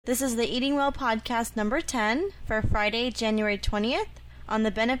This is the Eating Well podcast number 10 for Friday, January 20th on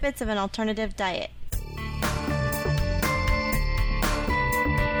the benefits of an alternative diet.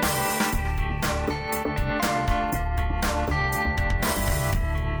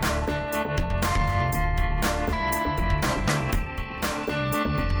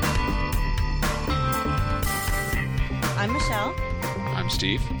 I'm Michelle. I'm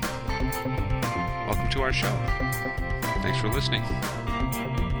Steve. Welcome to our show. Thanks for listening.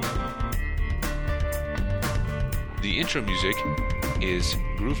 The intro music is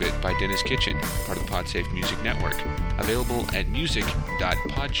Groove It by Dennis Kitchen, part of the PodSafe Music Network, available at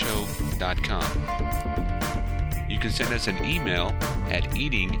music.podshow.com. You can send us an email at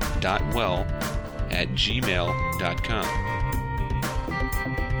eating.well@gmail.com.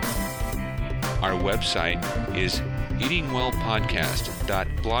 Our website is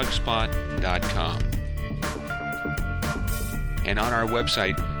eatingwellpodcast.blogspot.com. And on our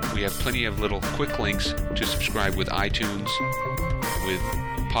website, we have plenty of little quick links to subscribe with iTunes, with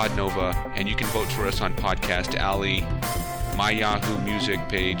Podnova, and you can vote for us on Podcast Alley, my Yahoo Music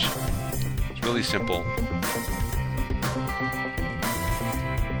page. It's really simple.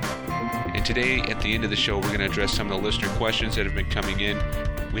 And today, at the end of the show, we're going to address some of the listener questions that have been coming in.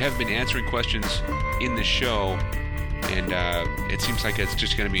 We have been answering questions in the show, and it seems like it's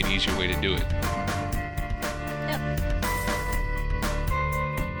just going to be an easier way to do it.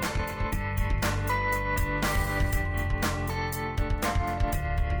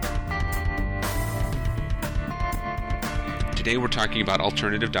 Today we're talking about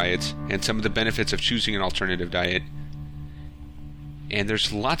alternative diets and some of the benefits of choosing an alternative diet. And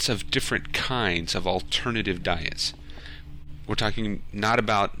there's lots of different kinds of alternative diets. We're talking not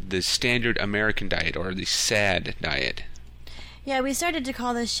about the standard American diet or the SAD diet. Yeah, we started to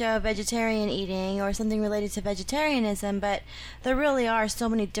call this show vegetarian eating or something related to vegetarianism, but there really are so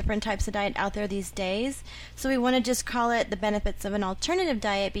many different types of diet out there these days. So we want to just call it the benefits of an alternative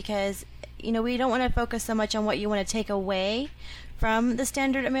diet because we don't want to focus so much on what you want to take away from the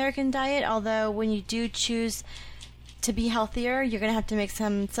standard American diet, although when you do choose to be healthier, you're going to have to make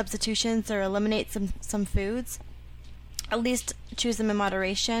some substitutions or eliminate some foods. At least choose them in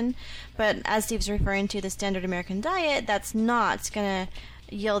moderation. But as Steve's referring to the standard American diet, that's not going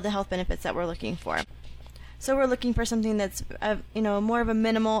to yield the health benefits that we're looking for. So we're looking for something that's more of a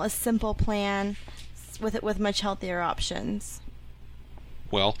minimal, a simple plan with much healthier options.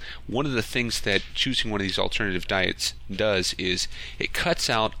 Well, one of the things that choosing one of these alternative diets does is it cuts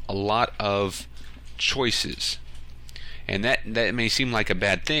out a lot of choices. And that may seem like a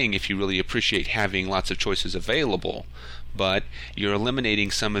bad thing if you really appreciate having lots of choices available, but you're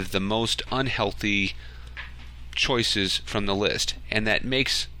eliminating some of the most unhealthy choices from the list. And that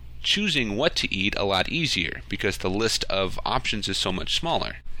makes choosing what to eat a lot easier because the list of options is so much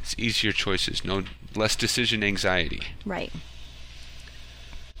smaller. It's easier choices, less decision anxiety. Right.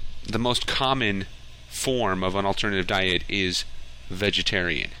 The most common form of an alternative diet is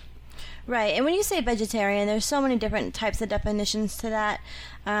vegetarian. Right, and when you say vegetarian, there's so many different types of definitions to that.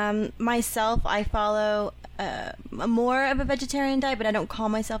 Myself, I follow more of a vegetarian diet, but I don't call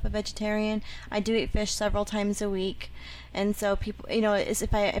myself a vegetarian. I do eat fish several times a week, and so people,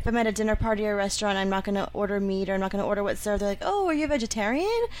 if I'm at a dinner party or a restaurant, I'm not going to order meat or I'm not going to order what's served. They're like, "Oh, are you a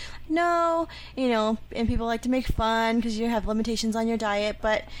vegetarian?" No, and people like to make fun because you have limitations on your diet,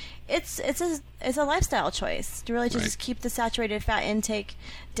 but it's a lifestyle choice to really just keep the saturated fat intake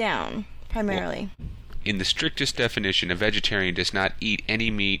down primarily. Well, in the strictest definition, a vegetarian does not eat any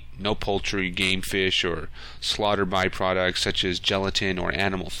meat, no poultry, game, fish, or slaughter byproducts such as gelatin or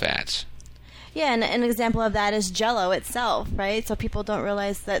animal fats. Yeah, and an example of that is Jell-O itself, right? So people don't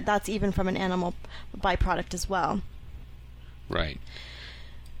realize that that's even from an animal byproduct as well. Right.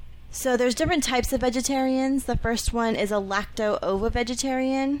 So there's different types of vegetarians. The first one is a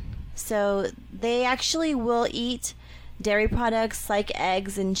lacto-ovo-vegetarian. So they actually will eat dairy products like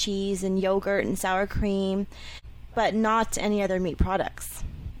eggs and cheese and yogurt and sour cream, but not any other meat products.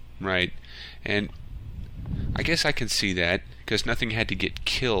 Right. And I guess I can see that because nothing had to get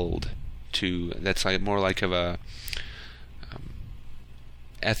killed that's more like of a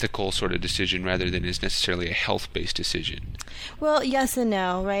ethical sort of decision rather than is necessarily a health-based decision. Well, yes and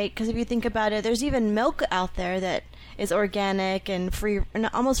no, right? Because if you think about it, there's even milk out there that is organic and free,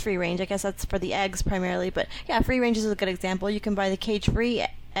 almost free range. I guess that's for the eggs primarily, but yeah, free range is a good example. You can buy the cage-free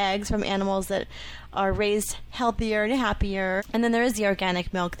eggs from animals that are raised healthier and happier. And then there is the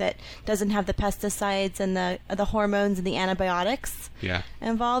organic milk that doesn't have the pesticides and the hormones and the antibiotics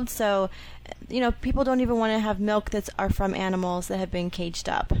involved. So, people don't even want to have milk are from animals that have been caged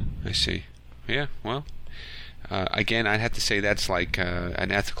up. I see. Yeah, well, again, I'd have to say that's like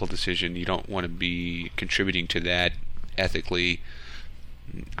an ethical decision. You don't want to be contributing to that ethically.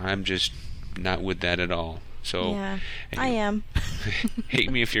 I'm just not with that at all. So yeah, I am.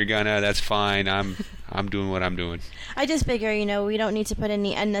 Hate me if you're gonna. That's fine. I'm doing what I'm doing. I just figure, we don't need to put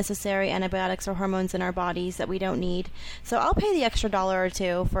any unnecessary antibiotics or hormones in our bodies that we don't need. So I'll pay the extra $1 or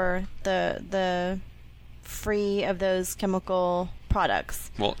 $2 for the free of those chemical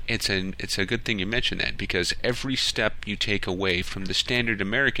products. Well, it's a good thing you mentioned that, because every step you take away from the standard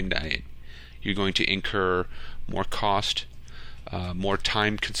American diet, you're going to incur more cost, more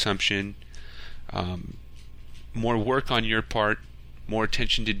time consumption, more work on your part, more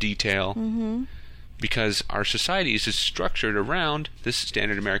attention to detail, because our society is structured around this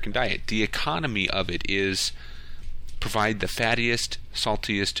standard American diet. The economy of it is provide the fattiest,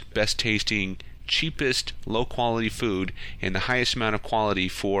 saltiest, best tasting, cheapest, low quality food and the highest amount of quality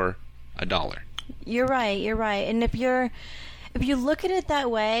for $1. You're right. And if you look at it that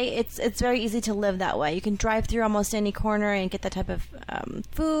way, it's very easy to live that way. You can drive through almost any corner and get that type of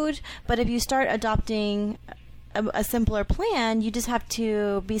food. But if you start adopting a simpler plan, you just have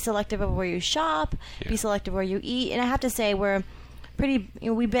to be selective of where you shop, be selective where you eat. And I have to say, we're pretty.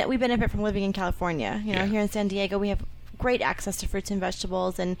 We benefit from living in California. Here in San Diego, we have great access to fruits and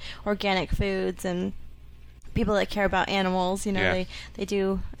vegetables and organic foods, and people that care about animals, they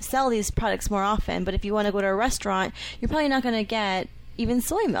do sell these products more often. But if you want to go to a restaurant, you're probably not going to get even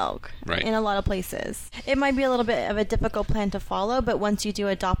soy milk in a lot of places. It might be a little bit of a difficult plan to follow, but once you do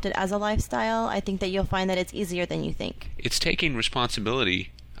adopt it as a lifestyle, I think that you'll find that it's easier than you think. It's taking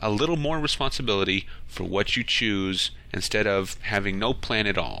responsibility, a little more responsibility for what you choose, instead of having no plan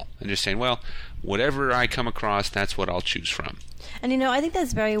at all and just saying, well, whatever I come across, that's what I'll choose from. And I think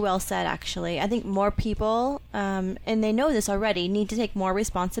that's very well said, actually. I think more people, and they know this already, need to take more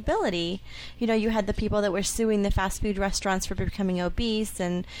responsibility. You had the people that were suing the fast food restaurants for becoming obese,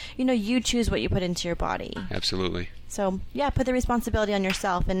 and, you choose what you put into your body. Absolutely. So, put the responsibility on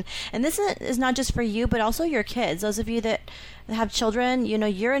yourself. And this is not just for you, but also your kids. Those of you that have children,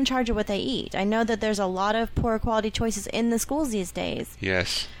 you're in charge of what they eat. I know that there's a lot of poor quality choices in the schools these days.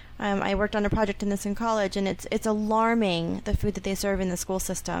 Yes. I worked on a project in this in college, and it's alarming, the food that they serve in the school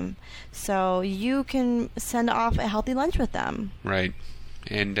system. So you can send off a healthy lunch with them. Right.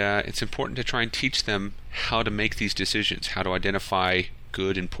 And it's important to try and teach them how to make these decisions, how to identify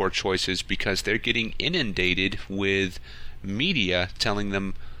good and poor choices, because they're getting inundated with media telling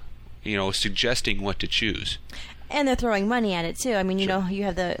them, suggesting what to choose. And they're throwing money at it, too. I mean, you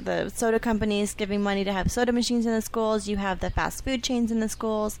have the soda companies giving money to have soda machines in the schools. You have the fast food chains in the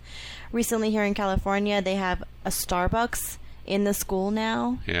schools. Recently here in California, they have a Starbucks in the school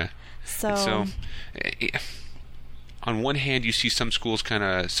now. Yeah. So on one hand, you see some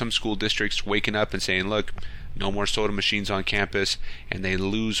school districts waking up and saying, look, no more soda machines on campus, and they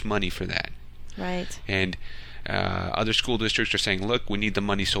lose money for that. Right. And other school districts are saying, look, we need the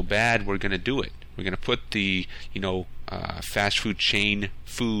money so bad, we're going to do it. We're going to put the, fast food chain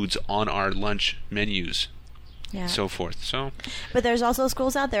foods on our lunch menus, and so forth. But there's also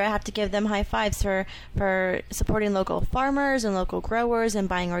schools out there, I have to give them high fives for supporting local farmers and local growers and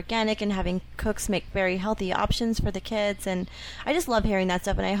buying organic and having cooks make very healthy options for the kids. And I just love hearing that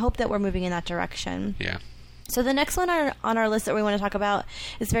stuff, and I hope that we're moving in that direction. Yeah. So the next one on our list that we want to talk about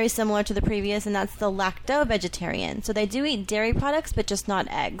is very similar to the previous, and that's the lacto-vegetarian. So they do eat dairy products, but just not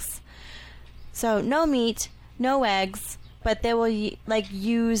eggs. So no meat, no eggs, but they will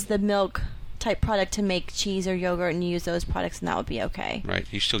use the milk type product to make cheese or yogurt, and use those products, and that would be okay. Right.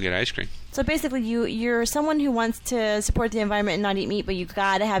 You still get ice cream. So basically, you're someone who wants to support the environment and not eat meat, but you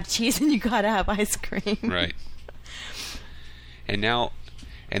gotta have cheese and you gotta have ice cream. Right.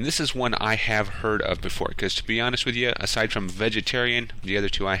 And this is one I have heard of before, because to be honest with you, aside from vegetarian, the other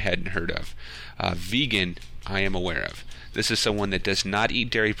two I hadn't heard of. Vegan, I am aware of. This is someone that does not eat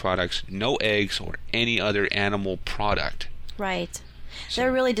dairy products, no eggs, or any other animal product. Right.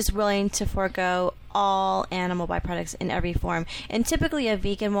 They're really just willing to forego all animal byproducts in every form. And typically a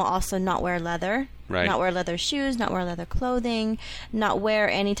vegan will also not wear leather. Right. Not wear leather shoes, not wear leather clothing, not wear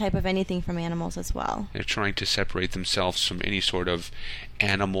any type of anything from animals as well. They're trying to separate themselves from any sort of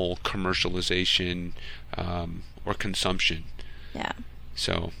animal commercialization or consumption. Yeah.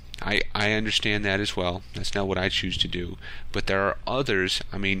 So I understand that as well. That's not what I choose to do. But there are others.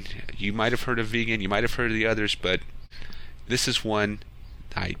 I mean, you might have heard of vegan, you might have heard of the others, but this is one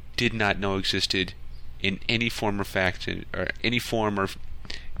I did not know existed in any form or fashion, or any form.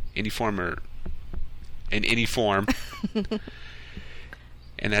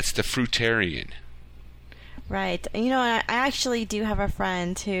 And that's the fruitarian. Right. I actually do have a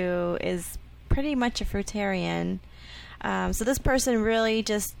friend who is pretty much a fruitarian. So this person really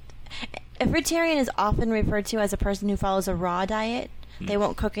just... A fruitarian is often referred to as a person who follows a raw diet. They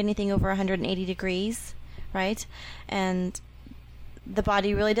won't cook anything over 180 degrees, right? And the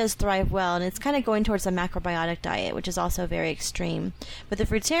body really does thrive well, and it's kind of going towards a macrobiotic diet, which is also very extreme. But the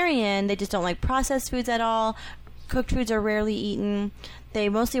fruitarian, they just don't like processed foods at all. Cooked foods are rarely eaten. They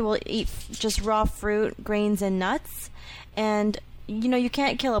mostly will eat just raw fruit, grains, and nuts. And, you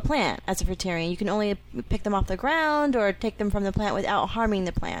can't kill a plant as a fruitarian. You can only pick them off the ground or take them from the plant without harming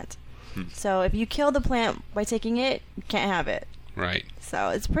the plant. So if you kill the plant by taking it, you can't have it. Right. So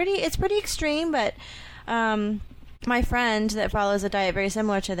it's pretty extreme, but my friend that follows a diet very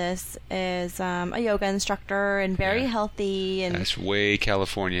similar to this is a yoga instructor and very healthy. And that's way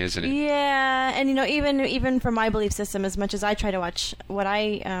California, isn't it? Yeah, and even for my belief system, as much as I try to watch what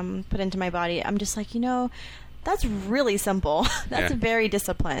I put into my body, I'm just like, that's really simple. That's very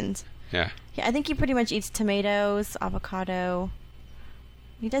disciplined. Yeah. Yeah, I think he pretty much eats tomatoes, avocado.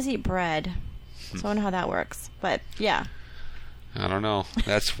 He does eat bread, so I don't know how that works. But yeah. I don't know.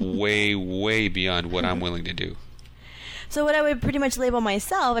 That's way, way beyond what I'm willing to do. So what I would pretty much label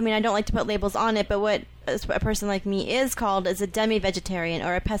myself, I don't like to put labels on it, but what a person like me is called is a demi-vegetarian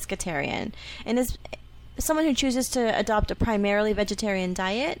or a pescatarian. And is someone who chooses to adopt a primarily vegetarian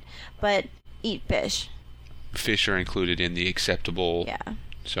diet, but eat fish. Fish are included in the acceptable... Yeah.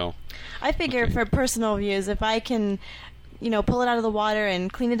 So... I figure for personal views, if I can... pull it out of the water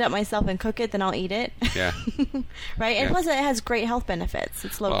and clean it up myself and cook it, then I'll eat it. Yeah. Right? And plus it has great health benefits.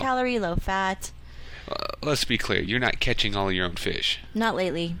 It's low calorie, low fat. Let's be clear. You're not catching all of your own fish. Not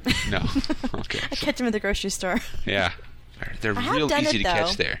lately. No. Okay. I catch them at the grocery store. Yeah. They're real easy to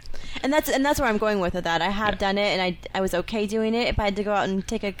catch there. And that's where I'm going with that. I have done it, and I was okay doing it. If I had to go out and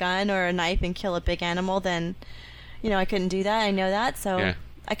take a gun or a knife and kill a big animal, then, I couldn't do that. I know that. So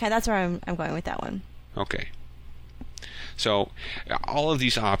that's where I'm going with that one. Okay. So, all of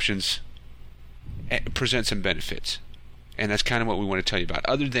these options present some benefits. And that's kind of what we want to tell you about.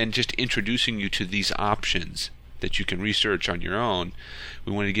 Other than just introducing you to these options that you can research on your own,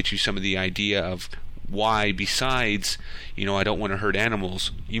 we want to get you some of the idea of why, besides, I don't want to hurt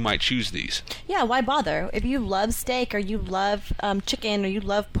animals, you might choose these. Yeah, why bother? If you love steak or you love chicken or you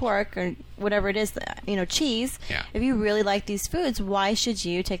love pork or whatever it is, cheese, if you really like these foods, why should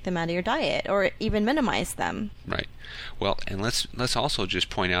you take them out of your diet or even minimize them? Right. Well, and let's also just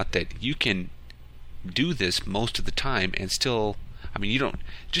point out that you can do this most of the time and still, you don't,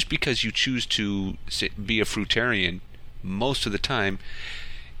 just because you choose to be a fruitarian most of the time,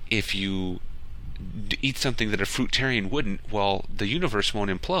 if you eat something that a fruitarian wouldn't, well, the universe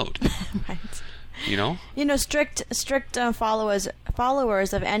won't implode. Right. Strict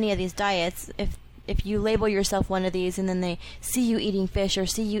followers of any of these diets, if you label yourself one of these and then they see you eating fish or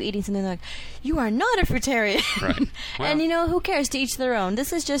see you eating something, like, you are not a fruitarian. Right. Well, and who cares? To each their own.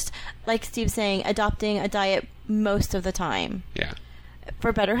 This is just, like Steve's saying, adopting a diet most of the time. Yeah.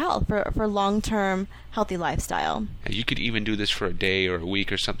 For better health, for long-term healthy lifestyle. You could even do this for a day or a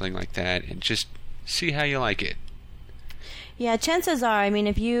week or something like that and just see how you like it. Yeah, chances are,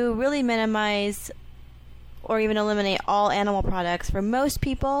 if you really minimize or even eliminate all animal products, for most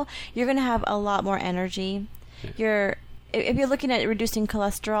people, you're going to have a lot more energy. Yeah. If you're looking at reducing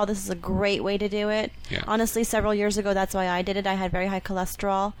cholesterol, this is a great way to do it. Yeah. Honestly, several years ago, that's why I did it. I had very high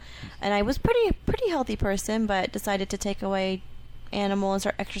cholesterol, and I was pretty healthy person, but decided to take away animals and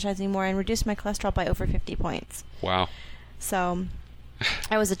start exercising more and reduce my cholesterol by over 50 points. Wow. So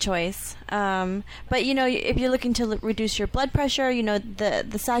that was a choice. But, if you're looking to reduce your blood pressure,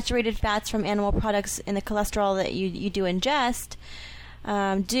 the saturated fats from animal products and the cholesterol that you do ingest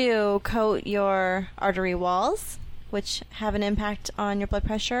do coat your artery walls, which have an impact on your blood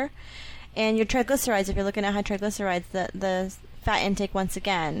pressure. And your triglycerides, if you're looking at high triglycerides, the fat intake, once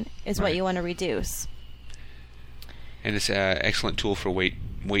again, is what you want to reduce. And it's an excellent tool for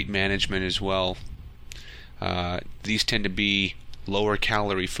weight management as well. These tend to be lower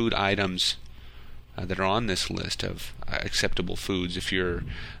calorie food items that are on this list of acceptable foods if you're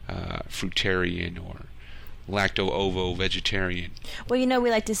fruitarian or lacto-ovo vegetarian. Well,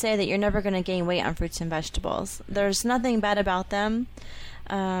 we like to say that you're never going to gain weight on fruits and vegetables. There's nothing bad about them,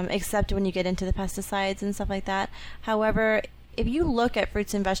 except when you get into the pesticides and stuff like that. However, if you look at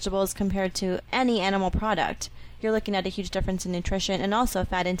fruits and vegetables compared to any animal product, you're looking at a huge difference in nutrition and also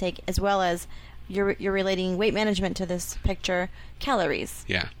fat intake, as well as you're relating weight management to this picture, calories.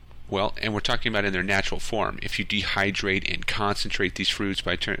 Yeah. Well, and we're talking about in their natural form. If you dehydrate and concentrate these fruits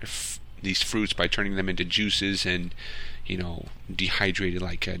by turning them into juices and, dehydrated,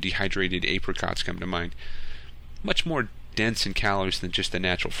 like dehydrated apricots come to mind, much more dense in calories than just the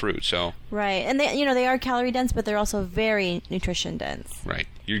natural fruit. So right, and they are calorie dense, but they're also very nutrition dense. right,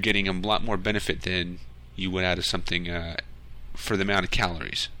 you're getting a lot more benefit than you would out of something for the amount of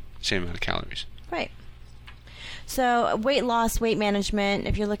calories, same amount of calories. Right. So weight loss, weight management,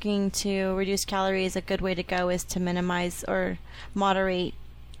 if you're looking to reduce calories, a good way to go is to minimize or moderate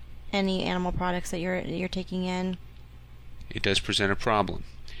any animal products that you're taking in. It does present a problem.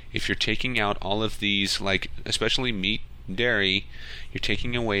 If you're taking out all of these, like especially meat, dairy, you're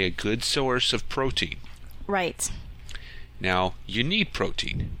taking away a good source of protein. Right. Now, you need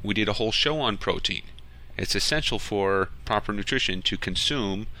protein. We did a whole show on protein. It's essential for proper nutrition to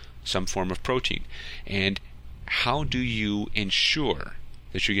consume some form of protein. And how do you ensure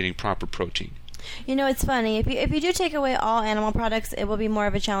that you're getting proper protein? It's funny. If you do take away all animal products, it will be more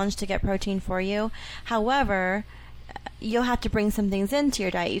of a challenge to get protein for you. However, you'll have to bring some things into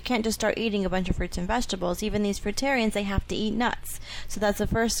your diet. You can't just start eating a bunch of fruits and vegetables. Even these fruitarians, they have to eat nuts. So that's the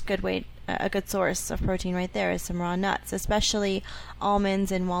first a good source of protein right there is some raw nuts, especially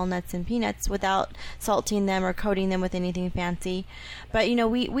almonds and walnuts and peanuts, without salting them or coating them with anything fancy. But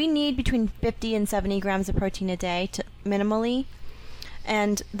we need between 50 and 70 grams of protein a day minimally.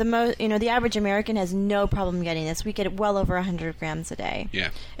 And the average American has no problem getting this. We get well over 100 grams a day. Yeah.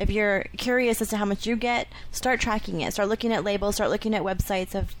 If you're curious as to how much you get, start tracking it. Start looking at labels. Start looking at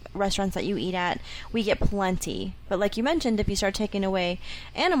websites of restaurants that you eat at. We get plenty. But like you mentioned, if you start taking away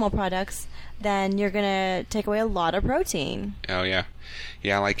animal products, then you're going to take away a lot of protein. Oh, yeah.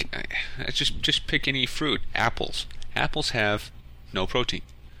 Yeah, like, just pick any fruit. Apples. Apples have no protein.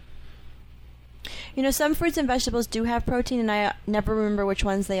 Some fruits and vegetables do have protein, and I never remember which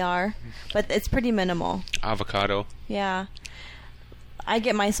ones they are, but it's pretty minimal. Avocado. Yeah. I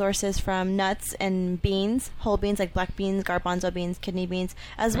get my sources from nuts and beans, whole beans like black beans, garbanzo beans, kidney beans,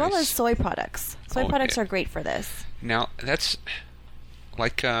 as well as soy products. Soy products are great for this. Now, that's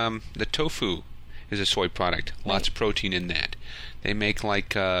like the tofu is a soy product. Lots of protein in that. They make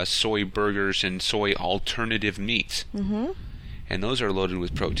like soy burgers and soy alternative meats. Mm-hmm. And those are loaded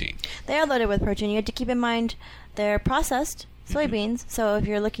with protein. They are loaded with protein. You have to keep in mind they're processed soybeans. So if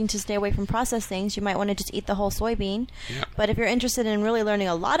you're looking to stay away from processed things, you might want to just eat the whole soybean. Yeah. But if you're interested in really learning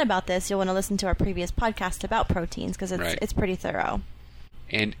a lot about this, you'll want to listen to our previous podcast about proteins because it's pretty thorough.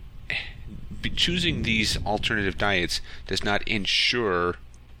 And choosing these alternative diets does not ensure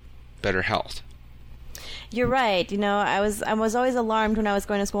better health. You're right. I was always alarmed when I was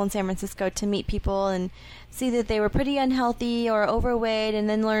going to school in San Francisco to meet people and see that they were pretty unhealthy or overweight, and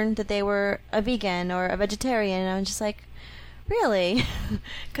then learn that they were a vegan or a vegetarian. And I was just like, really?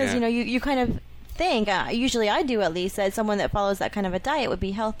 Because you kind of think, usually I do at least, that someone that follows that kind of a diet would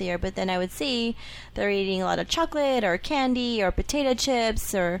be healthier. But then I would see they're eating a lot of chocolate or candy or potato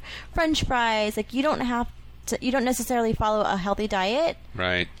chips or French fries. Like you don't necessarily follow a healthy diet,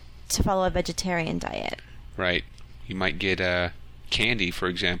 right, to follow a vegetarian diet. Right. You might get candy, for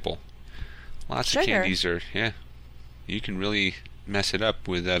example. Lots of candies are, you can really mess it up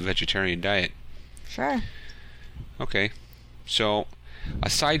with a vegetarian diet. Sure. Okay. So,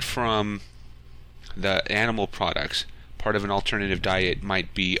 aside from the animal products, part of an alternative diet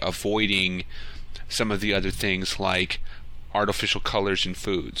might be avoiding some of the other things like artificial colors in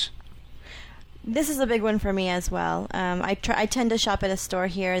foods. This is a big one for me as well. I tend to shop at a store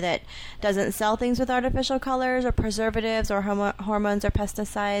here that doesn't sell things with artificial colors or preservatives or hormones or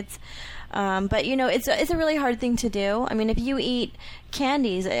pesticides. But it's a really hard thing to do. I mean, if you eat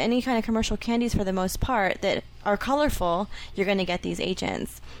candies, any kind of commercial candies for the most part that are colorful, you're going to get these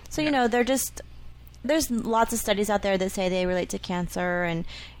agents. So there's lots of studies out there that say they relate to cancer, and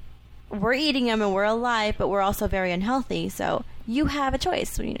we're eating them and we're alive, but we're also very unhealthy. So you have a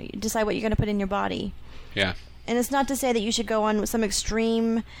choice. You decide what you're going to put in your body. Yeah. And it's not to say that you should go on some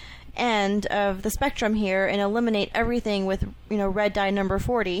extreme end of the spectrum here and eliminate everything with, red dye number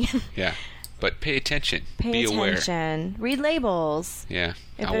 40. Yeah. But pay attention. Be aware. Read labels. Yeah.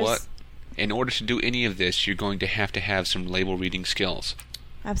 Now in order to do any of this, you're going to have some label reading skills.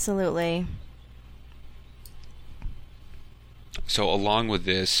 Absolutely. So along with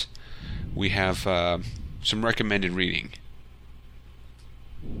this, we have some recommended reading.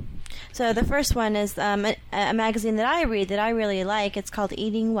 So the first one is a magazine that I read that I really like. It's called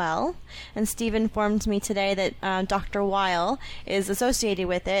Eating Well. And Steve informed me today that Dr. Weil is associated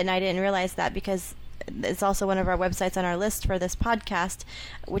with it, and I didn't realize that because it's also one of our websites on our list for this podcast,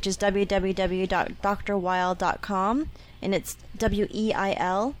 which is www.drweil.com, and it's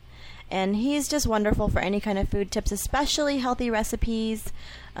WEIL. And he's just wonderful for any kind of food tips, especially healthy recipes,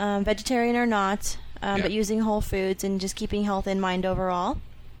 vegetarian or not, but using whole foods and just keeping health in mind overall.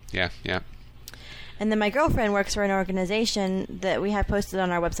 Yeah. And then my girlfriend works for an organization that we have posted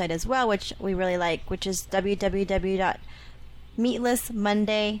on our website as well, which we really like, which is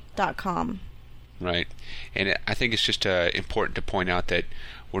www.meatlessmonday.com. Right. And I think it's just important to point out that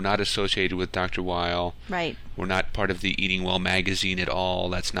we're not associated with Dr. Weil. Right. We're not part of the Eating Well magazine at all.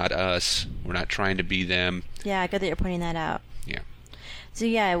 That's not us. We're not trying to be them. Yeah, good that you're pointing that out. Yeah. So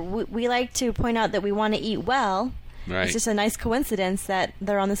yeah, we like to point out that we want to eat well. Right. It's just a nice coincidence that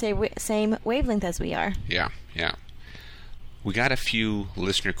they're on the same wavelength as we are. Yeah, yeah. We got a few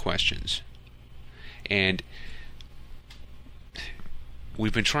listener questions. And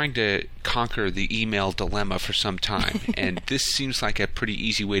we've been trying to conquer the email dilemma for some time, and this seems like a pretty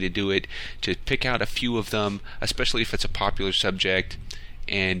easy way to do it, to pick out a few of them, especially if it's a popular subject,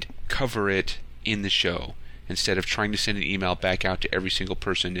 and cover it in the show, instead of trying to send an email back out to every single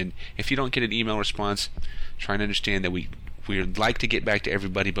person. And if you don't get an email response, try and understand that we'd like to get back to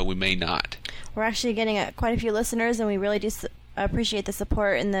everybody, but we may not. We're actually getting quite a few listeners, and we really do appreciate the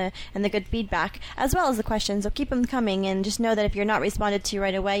support and the good feedback, as well as the questions. So keep them coming, and just know that if you're not responded to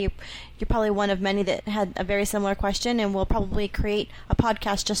right away, you're probably one of many that had a very similar question, and we'll probably create a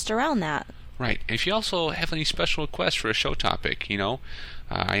podcast just around that. Right. And if you also have any special requests for a show topic,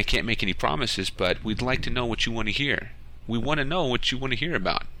 I can't make any promises, but we'd like to know what you want to hear. We want to know what you want to hear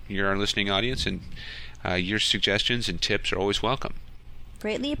about. You're our listening audience, and your suggestions and tips are always welcome.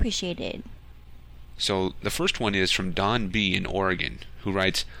 Greatly appreciated. So the first one is from Don B. in Oregon, who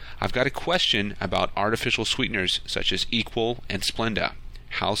writes, I've got a question about artificial sweeteners such as Equal and Splenda.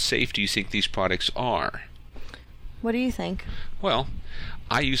 How safe do you think these products are? What do you think? Well,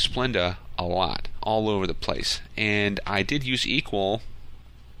 I use Splenda a lot, all over the place. And I did use Equal,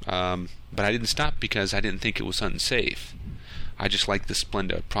 but I didn't stop because I didn't think it was unsafe. I just like the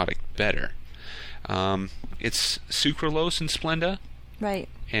Splenda product better. It's sucralose in Splenda. Right.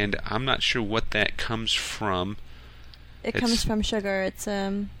 And I'm not sure what that comes from. It comes from sugar. It's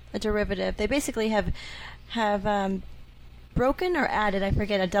a derivative. They basically have broken or added, I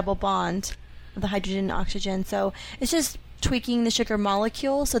forget, a double bond of the hydrogen and oxygen. So it's just tweaking the sugar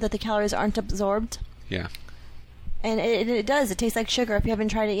molecule so that the calories aren't absorbed. Yeah. And it does. It tastes like sugar. If you haven't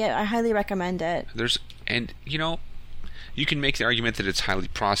tried it yet, I highly recommend it. You can make the argument that it's highly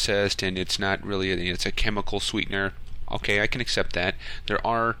processed and it's not really it's a chemical sweetener. Okay, I can accept that. There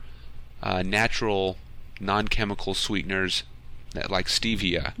are natural, non-chemical sweeteners like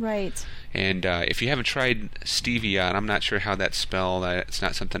stevia. Right. And if you haven't tried stevia, and I'm not sure how that's spelled, it's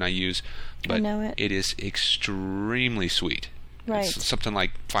not something I use, but I know it is extremely sweet. Right. It's something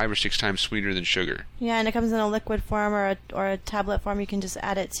like 5 or 6 times sweeter than sugar. Yeah, and it comes in a liquid form or a tablet form. You can just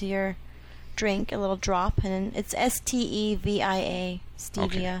add it to your drink, a little drop, and it's Stevia, stevia.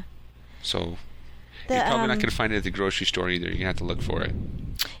 Okay. So you're probably not going to find it at the grocery store either. You're going to have to look for it.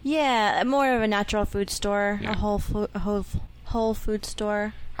 Yeah, more of a natural food store, Yeah. a whole food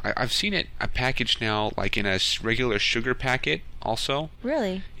store. I've seen it packaged now like in a regular sugar packet also.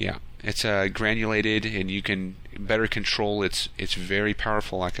 Really? Yeah. It's granulated, and you can better control. It's very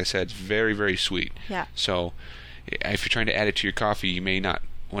powerful. Like I said, it's very, very sweet. Yeah. So if you're trying to add it to your coffee, you may not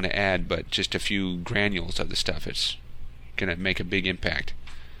want to add but just a few granules of the stuff. It's going to make a big impact.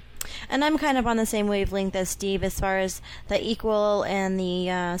 And I'm kind of on the same wavelength as Steve as far as the Equal and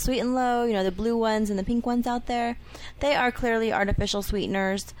the Sweet and Low, the blue ones and the pink ones out there. They are clearly artificial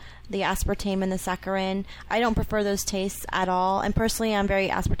sweeteners, the aspartame and the saccharin. I don't prefer those tastes at all. And personally, I'm very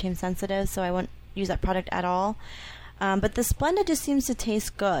aspartame sensitive, so I won't use that product at all. But the Splenda just seems to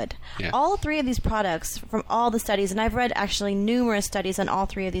taste good. Yeah. All 3 of these products, from all the studies, and I've read actually numerous studies on all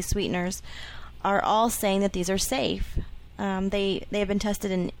 3 of these sweeteners, are all saying that these are safe. They have been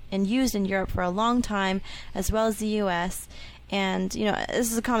tested and used in Europe for a long time, as well as the U.S. And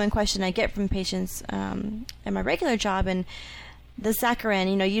this is a common question I get from patients at my regular job. And the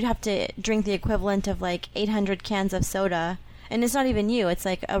saccharin, you'd have to drink the equivalent of like 800 cans of soda, and it's not even you. It's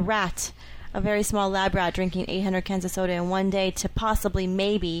like a very small lab rat drinking 800 cans of soda in one day to possibly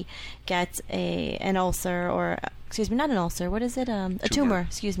maybe get an ulcer or not an ulcer. What is it? A tumor.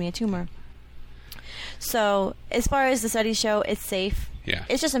 A tumor. So, as far as the studies show, it's safe. Yeah.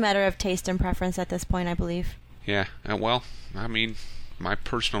 It's just a matter of taste and preference at this point, I believe. Yeah. Well, I mean, my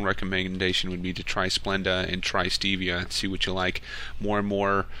personal recommendation would be to try Splenda and try Stevia and see what you like. More and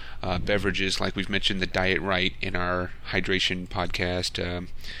more beverages, like we've mentioned the Diet Right in our hydration podcast,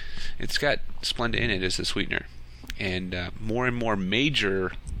 it's got Splenda in it as the sweetener. And more and more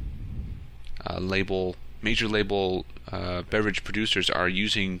major label beverage producers are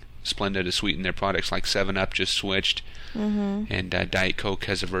using Splenda to sweeten their products, like 7-Up just switched, and Diet Coke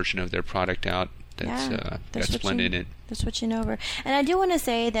has a version of their product out that's blended in. They're switching over. And I do want to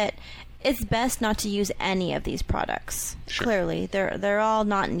say that it's best not to use any of these products. Sure. Clearly, they're all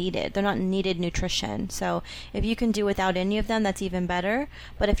not needed. They're not needed nutrition. So if you can do without any of them, that's even better.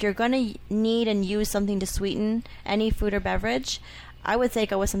 But if you're going to need and use something to sweeten any food or beverage, I would say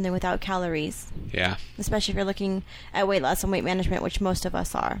go with something without calories. Yeah. Especially if you're looking at weight loss and weight management, which most of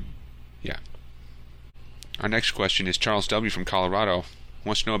us are. Yeah. Our next question is Charles W. from Colorado.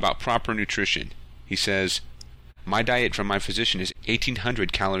 Wants to know about proper nutrition. He says, my diet from my physician is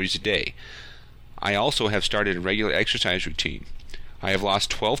 1,800 calories a day. I also have started a regular exercise routine. I have lost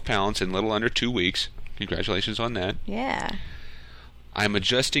 12 pounds in little under 2 weeks. Congratulations on that. Yeah. I'm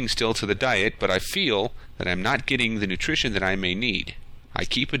adjusting still to the diet, but I feel that I'm not getting the nutrition that I may need. I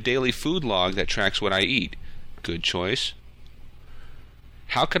keep a daily food log that tracks what I eat. Good choice.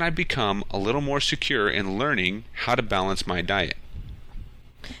 How can I become a little more secure in learning how to balance my diet?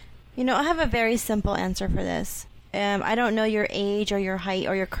 You know, I have a very simple answer for this. I don't know your age or your height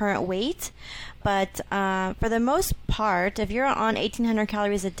or your current weight, but for the most part, if you're on 1,800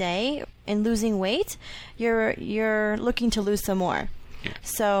 calories a day and losing weight, you're looking to lose some more. Yeah.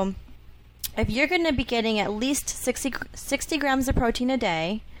 So if you're going to be getting at least 60 grams of protein a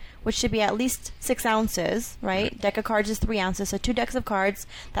day, which should be at least 6 ounces, right? Deck of cards is 3 ounces, so 2 decks of cards.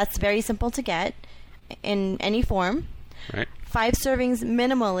 That's very simple to get in any form. Right. 5 servings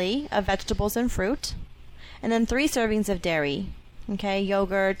minimally of vegetables and fruit, and then 3 servings of dairy. Okay,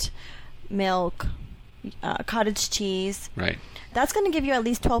 yogurt, milk, cottage cheese. Right. That's going to give you at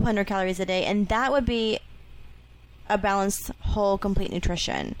least 1,200 calories a day, and that would be a balanced, whole, complete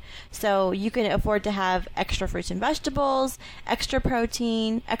nutrition. So you can afford to have extra fruits and vegetables, extra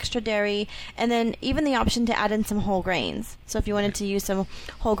protein, extra dairy, and then even the option to add in some whole grains. So if you wanted to use some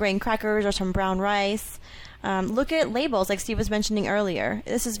whole grain crackers or some brown rice, look at labels like Steve was mentioning earlier.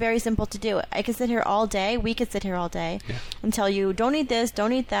 This is very simple to do. I could sit here all day, we could sit here all day and tell you, don't eat this,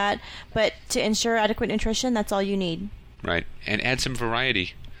 don't eat that, but to ensure adequate nutrition, that's all you need. Right. And add some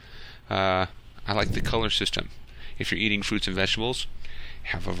variety. I like the color system. If you're eating fruits and vegetables,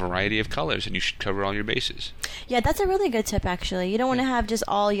 have a variety of colors, and you should cover all your bases. Yeah, that's a really good tip, actually. You don't want to have just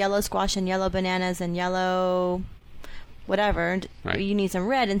all yellow squash and yellow bananas and yellow whatever. Right. You need some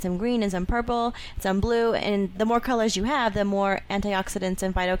red and some green and some purple, some blue, and the more colors you have, the more antioxidants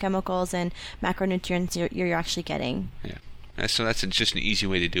and phytochemicals and macronutrients you're actually getting. Yeah. So that's just an easy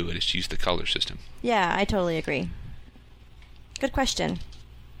way to do it, is to use the color system. Yeah, I totally agree. Good question.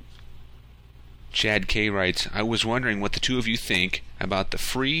 Chad K. writes, I was wondering what the two of you think about the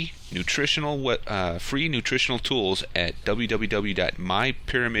free nutritional tools at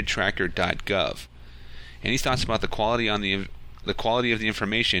www.mypyramidtracker.gov. Any thoughts about the quality of the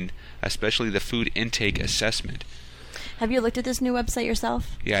information, especially the food intake assessment? Have you looked at this new website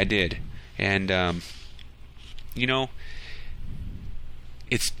yourself? Yeah, I did. And,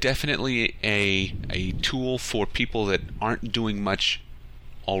 it's definitely a tool for people that aren't doing much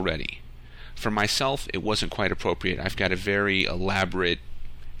already. For myself, it wasn't quite appropriate. I've got a very elaborate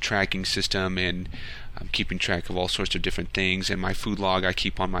tracking system, and I'm keeping track of all sorts of different things. And my food log I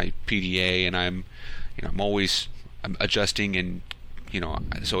keep on my PDA, and I'm always adjusting, and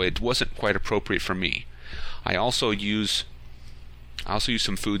so it wasn't quite appropriate for me. I also use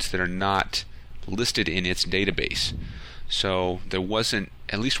some foods that are not listed in its database. So there wasn't,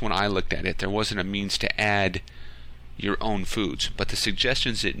 at least when I looked at it, there wasn't a means to add your own foods. But the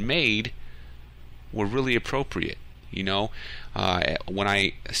suggestions it made were really appropriate. When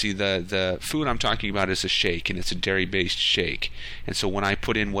I see the food I'm talking about is a shake, and it's a dairy-based shake. And so when I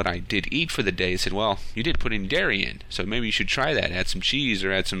put in what I did eat for the day, it said, well, you did put in dairy in, so maybe you should try that. Add some cheese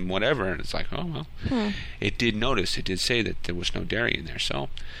or add some whatever. And it's like, oh, well. It did say that there was no dairy in there. So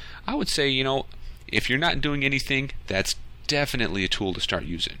I would say, if you're not doing anything, that's definitely a tool to start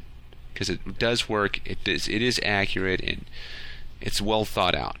using, because it does work. It is accurate, and it's well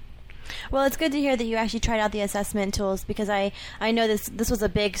thought out. Well, it's good to hear that you actually tried out the assessment tools, because I know this was a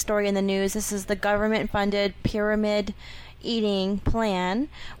big story in the news. This is the government-funded pyramid eating plan,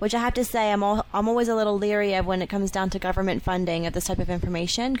 which I have to say I'm always a little leery of when it comes down to government funding of this type of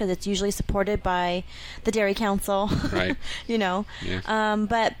information, because it's usually supported by the Dairy Council. Right. Yeah.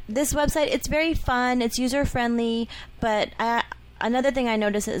 But this website, it's very fun, it's user-friendly, but another thing I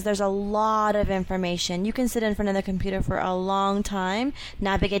noticed is there's a lot of information. You can sit in front of the computer for a long time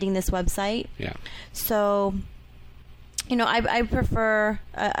navigating this website. Yeah. So, I prefer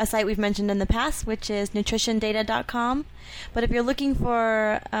a site we've mentioned in the past, which is nutritiondata.com. But if you're looking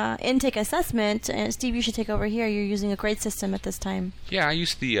for intake assessment, Steve, you should take over here. You're using a great system at this time. Yeah, I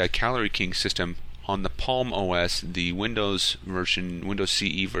use the Calorie King system on the Palm OS, the Windows version, Windows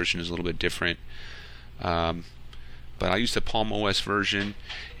CE version, is a little bit different. But I use the Palm OS version,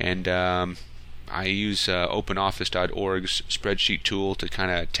 and I use OpenOffice.org's spreadsheet tool to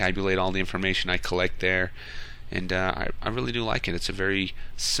kind of tabulate all the information I collect there. And I really do like it. It's a very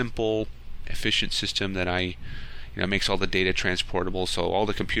simple, efficient system that makes all the data transportable, so all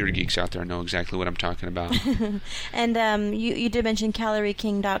the computer geeks out there know exactly what I'm talking about. And you did mention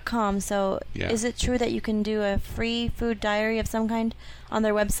CalorieKing.com, so is it true that you can do a free food diary of some kind on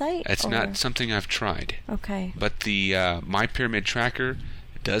their website? It's not something I've tried. Okay. But the My Pyramid Tracker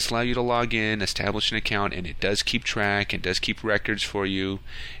does allow you to log in, establish an account, and it does keep track, and does keep records for you,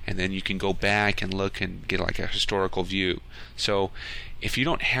 and then you can go back and look and get like a historical view. So if you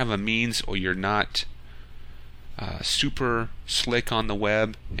don't have a means, or you're not super slick on the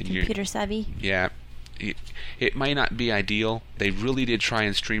web, and computer savvy, it might not be ideal. They really did try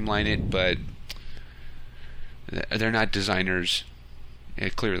and streamline it, but they're not designers,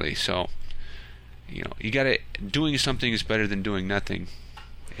 clearly. So you got to, doing something is better than doing nothing,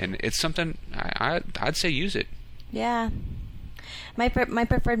 and it's something I'd say use it. Yeah. My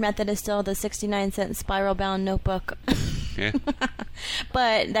preferred method is still the 69-cent spiral-bound notebook. Yeah.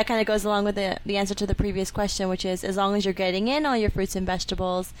 But that kind of goes along with the answer to the previous question, which is, as long as you're getting in all your fruits and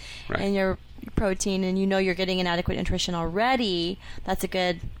vegetables and your protein, and you're getting an adequate nutrition already, that's a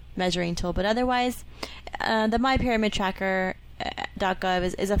good measuring tool. But otherwise, the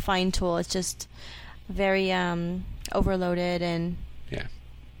MyPyramidTracker.gov is a fine tool. It's just very overloaded, and yeah.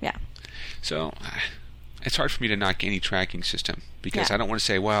 So it's hard for me to knock any tracking system, because I don't want to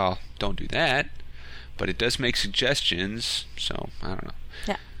say, well, don't do that, but it does make suggestions, so I don't know.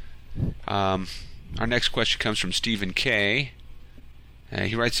 Yeah. Our next question comes from Stephen K.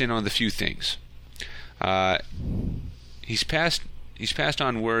 He writes in on the few things. He's passed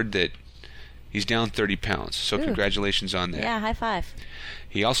on word that he's down 30 pounds, so congratulations on that. Yeah, high five.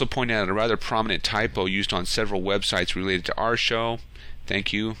 He also pointed out a rather prominent typo used on several websites related to our show.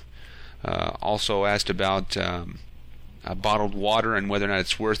 Thank you. Also asked about bottled water and whether or not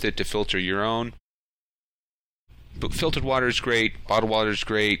it's worth it to filter your own. But filtered water is great. Bottled water is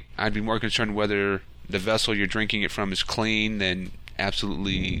great. I'd be more concerned whether the vessel you're drinking it from is clean than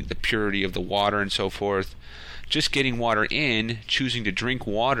absolutely the purity of the water and so forth. Just getting water in, choosing to drink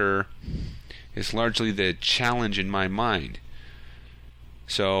water, is largely the challenge in my mind.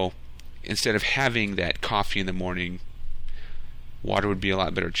 So instead of having that coffee in the morning, water would be a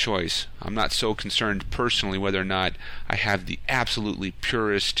lot better choice. I'm not so concerned personally whether or not I have the absolutely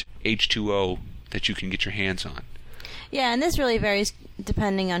purest H2O that you can get your hands on. Yeah, and this really varies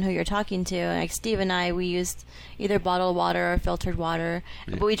depending on who you're talking to. Like Steve and I, we used either bottled water or filtered water,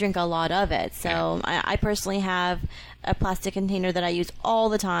 but we drink a lot of it. So I personally have a plastic container that I use all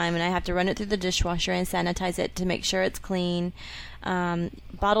the time, and I have to run it through the dishwasher and sanitize it to make sure it's clean.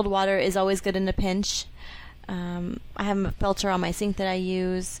 Bottled water is always good in a pinch. I have a filter on my sink that I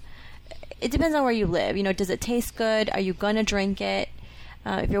use. It depends on where you live. Does it taste good? Are you going to drink it?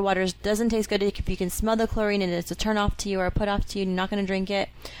 If your water doesn't taste good, if you can smell the chlorine and it's a turn off to you or a put off to you, you're not going to drink it,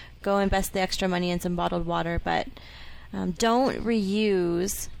 go invest the extra money in some bottled water. But don't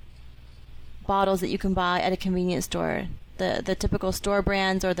reuse bottles that you can buy at a convenience store. The typical store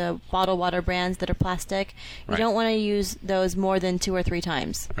brands or the bottled water brands that are plastic, you don't want to use those more than 2 or 3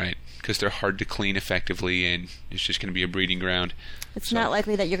 times. Right, because they're hard to clean effectively, and it's just going to be a breeding ground. It's not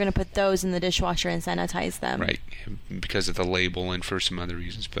likely that you're going to put those in the dishwasher and sanitize them. Right, because of the label and for some other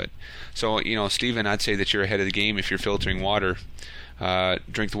reasons. But so, Stephen, I'd say that you're ahead of the game if you're filtering water.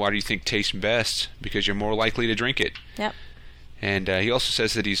 Drink the water you think tastes best, because you're more likely to drink it. Yep. And he also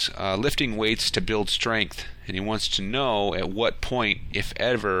says that he's lifting weights to build strength, and he wants to know at what point, if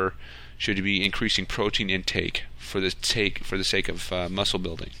ever, should he be increasing protein intake for the sake of muscle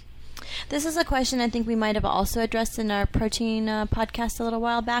building. This is a question I think we might have also addressed in our protein podcast a little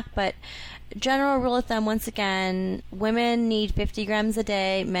while back, but general rule of thumb, once again, women need 50 grams a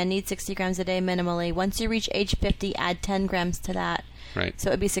day, men need 60 grams a day minimally. Once you reach age 50, add 10 grams to that. Right. So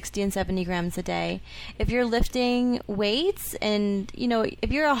it would be 60 and 70 grams a day. If you're lifting weights and,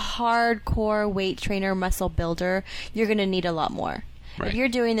 if you're a hardcore weight trainer, muscle builder, you're going to need a lot more. Right. If you're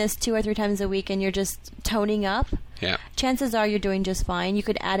doing this 2 or 3 times a week and you're just toning up, chances are you're doing just fine. You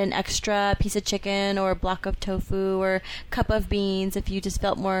could add an extra piece of chicken or a block of tofu or cup of beans if you just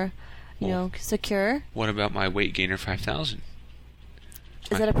felt more, secure. What about my Weight Gainer 5000?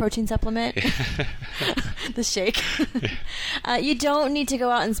 Is that a protein supplement? The shake. You don't need to go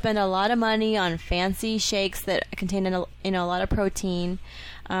out and spend a lot of money on fancy shakes that contain a lot of protein.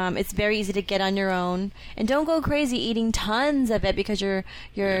 It's very easy to get on your own, and don't go crazy eating tons of it because you're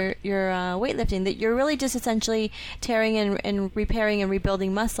weightlifting. That you're really just essentially tearing and repairing and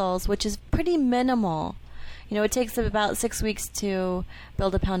rebuilding muscles, which is pretty minimal. It takes about 6 weeks to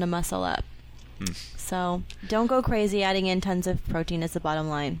build a pound of muscle up. So don't go crazy adding in tons of protein is the bottom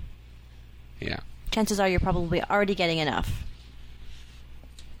line. Yeah. Chances are you're probably already getting enough.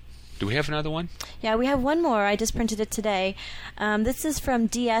 Do we have another one? Yeah, we have one more. I just printed it today. This is from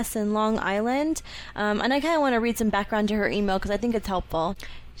DS in Long Island. And I kind of want to read some background to her email because I think it's helpful.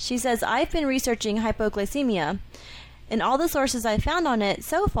 She says, I've been researching hypoglycemia, and all the sources I've found on it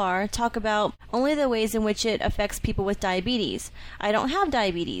so far talk about only the ways in which it affects people with diabetes. I don't have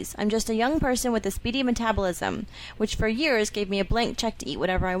diabetes. I'm just a young person with a speedy metabolism, which for years gave me a blank check to eat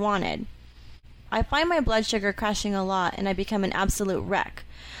whatever I wanted. I find my blood sugar crashing a lot, and I become an absolute wreck.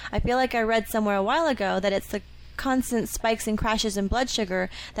 I feel like I read somewhere a while ago that it's the constant spikes and crashes in blood sugar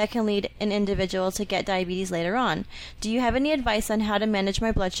that can lead an individual to get diabetes later on. Do you have any advice on how to manage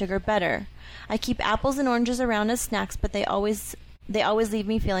my blood sugar better? I keep apples and oranges around as snacks, but they always leave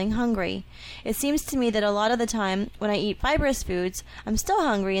me feeling hungry. It seems to me that a lot of the time when I eat fibrous foods, I'm still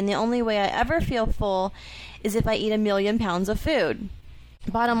hungry, and the only way I ever feel full is if I eat 1,000,000 pounds of food.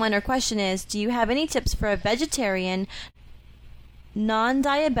 Bottom line, our question is, do you have any tips for a vegetarian,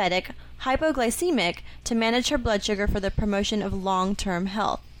 non-diabetic, hypoglycemic to manage her blood sugar for the promotion of long-term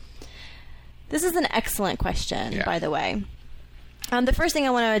health? This is an excellent question, by the way. The first thing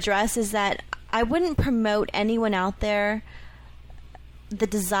I want to address is that I wouldn't promote anyone out there the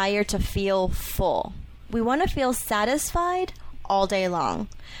desire to feel full. We want to feel satisfied all day long.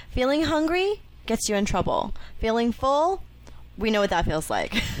 Feeling hungry gets you in trouble. Feeling full, we know what that feels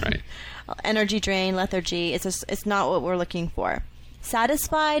like. Right. Energy drain, lethargy, it's not what we're looking for.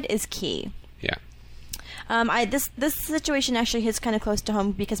 Satisfied is key. Yeah. This situation actually hits kind of close to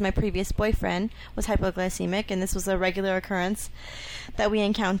home because my previous boyfriend was hypoglycemic, and this was a regular occurrence that we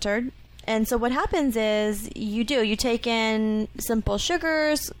encountered. And so what happens is you take in simple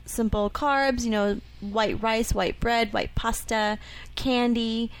sugars, simple carbs, white rice, white bread, white pasta,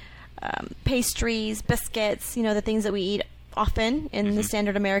 candy, pastries, biscuits, the things that we eat often in the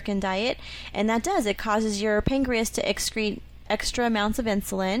standard American diet. And it causes your pancreas to excrete extra amounts of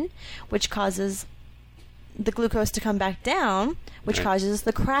insulin, which causes the glucose to come back down, which causes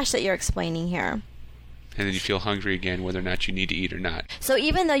the crash that you're explaining here. And then you feel hungry again, whether or not you need to eat or not. So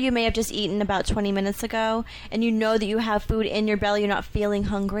even though you may have just eaten about 20 minutes ago, and you know that you have food in your belly, you're not feeling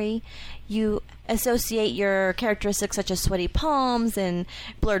hungry, you associate your characteristics such as sweaty palms and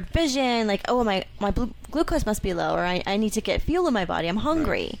blurred vision, like, oh, my glucose must be low, or I need to get fuel in my body, I'm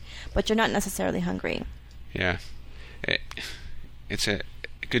hungry. But you're not necessarily hungry. Yeah. It's a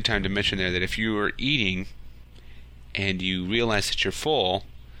good time to mention there that if you are eating and you realize that you're full,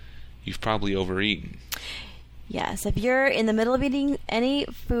 you've probably overeaten. Yes, if you're in the middle of eating any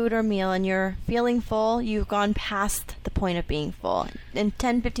food or meal and you're feeling full, you've gone past the point of being full. In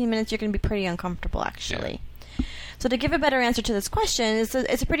 10-15 minutes, you're going to be pretty uncomfortable, actually. Yeah. So to give a better answer to this question,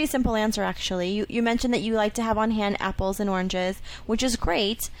 it's a pretty simple answer, actually. You mentioned that you like to have on hand apples and oranges, which is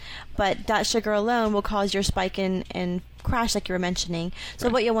great, but that sugar alone will cause your spike and crash like you were mentioning. So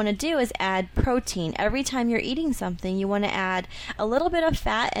what you'll want to do is add protein. Every time you're eating something, you want to add a little bit of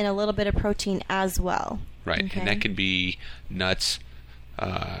fat and a little bit of protein as well. Right, okay? And that can be nuts,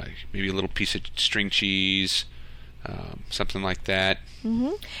 maybe a little piece of string cheese, something like that.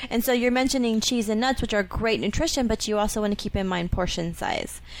 Mm-hmm. And so you're mentioning cheese and nuts, which are great nutrition, but you also want to keep in mind portion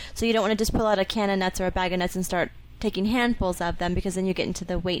size. So you don't want to just pull out a can of nuts or a bag of nuts and start taking handfuls of them, because then you get into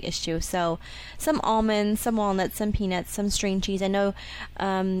the weight issue. So some almonds, some walnuts, some peanuts, some string cheese. I know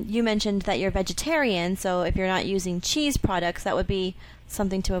you mentioned that you're vegetarian, so if you're not using cheese products, that would be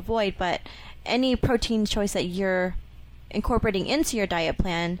something to avoid. But any protein choice that you're incorporating into your diet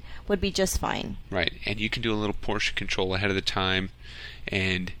plan would be just fine. Right, and you can do a little portion control ahead of the time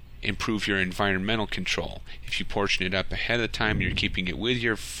and improve your environmental control. If you portion it up ahead of the time and you're keeping it with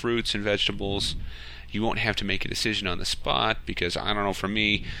your fruits and vegetables, you won't have to make a decision on the spot, because, I don't know, for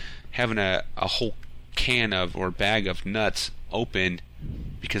me, having a whole can of or bag of nuts open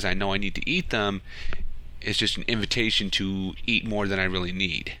because I know I need to eat them is just an invitation to eat more than I really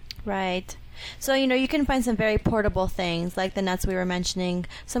need. Right. So, you can find some very portable things, like the nuts we were mentioning,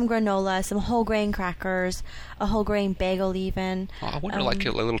 some granola, some whole grain crackers, a whole grain bagel even. Oh, I wonder, like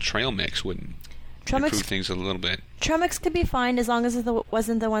a little trail mix wouldn't improve things a little bit. Trail mix could be fine as long as it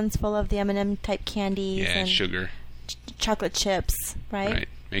wasn't the ones full of the M&M type candies. Yeah, and sugar. chocolate chips, right? Right.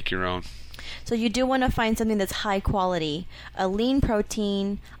 Make your own. So you do want to find something that's high quality, a lean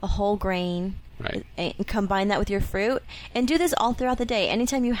protein, a whole grain, Right. and combine that with your fruit, and do this all throughout the day.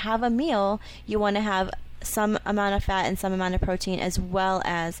 Anytime you have a meal, you want to have some amount of fat and some amount of protein, as well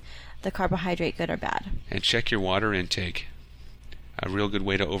as the carbohydrate, good or bad. And check your water intake. A real good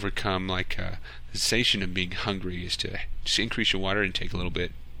way to overcome the sensation of being hungry is to just increase your water intake a little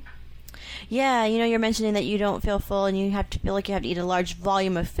bit. Yeah, you're mentioning that you don't feel full and you have to feel like you have to eat a large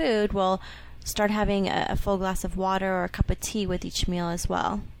volume of food. Well, start having a full glass of water or a cup of tea with each meal as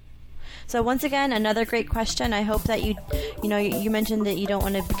well. So once again, another great question. I hope that you mentioned that you don't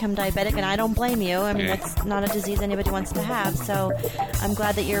want to become diabetic, and I don't blame you. I mean, that's not a disease anybody wants to have. So I'm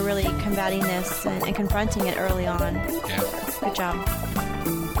glad that you're really combating this and confronting it early on. Yeah. Good job.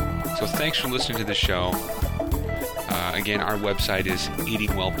 So thanks for listening to the show. Again, our website is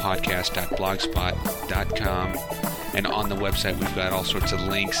eatingwellpodcast.blogspot.com. And on the website, we've got all sorts of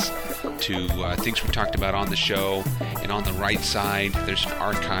links to things we talked about on the show. And on the right side, there's an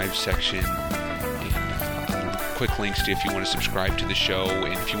archive section and quick links to if you want to subscribe to the show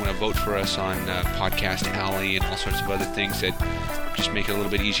and if you want to vote for us on Podcast Alley and all sorts of other things that just make it a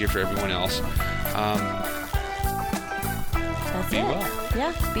little bit easier for everyone else. That's be it. well.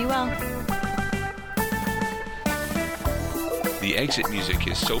 Yeah, be well. The exit music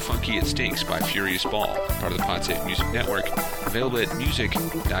is So Funky It Stinks by Furious Ball, part of the Podsafe Music Network, available at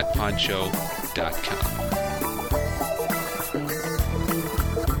music.podshow.com.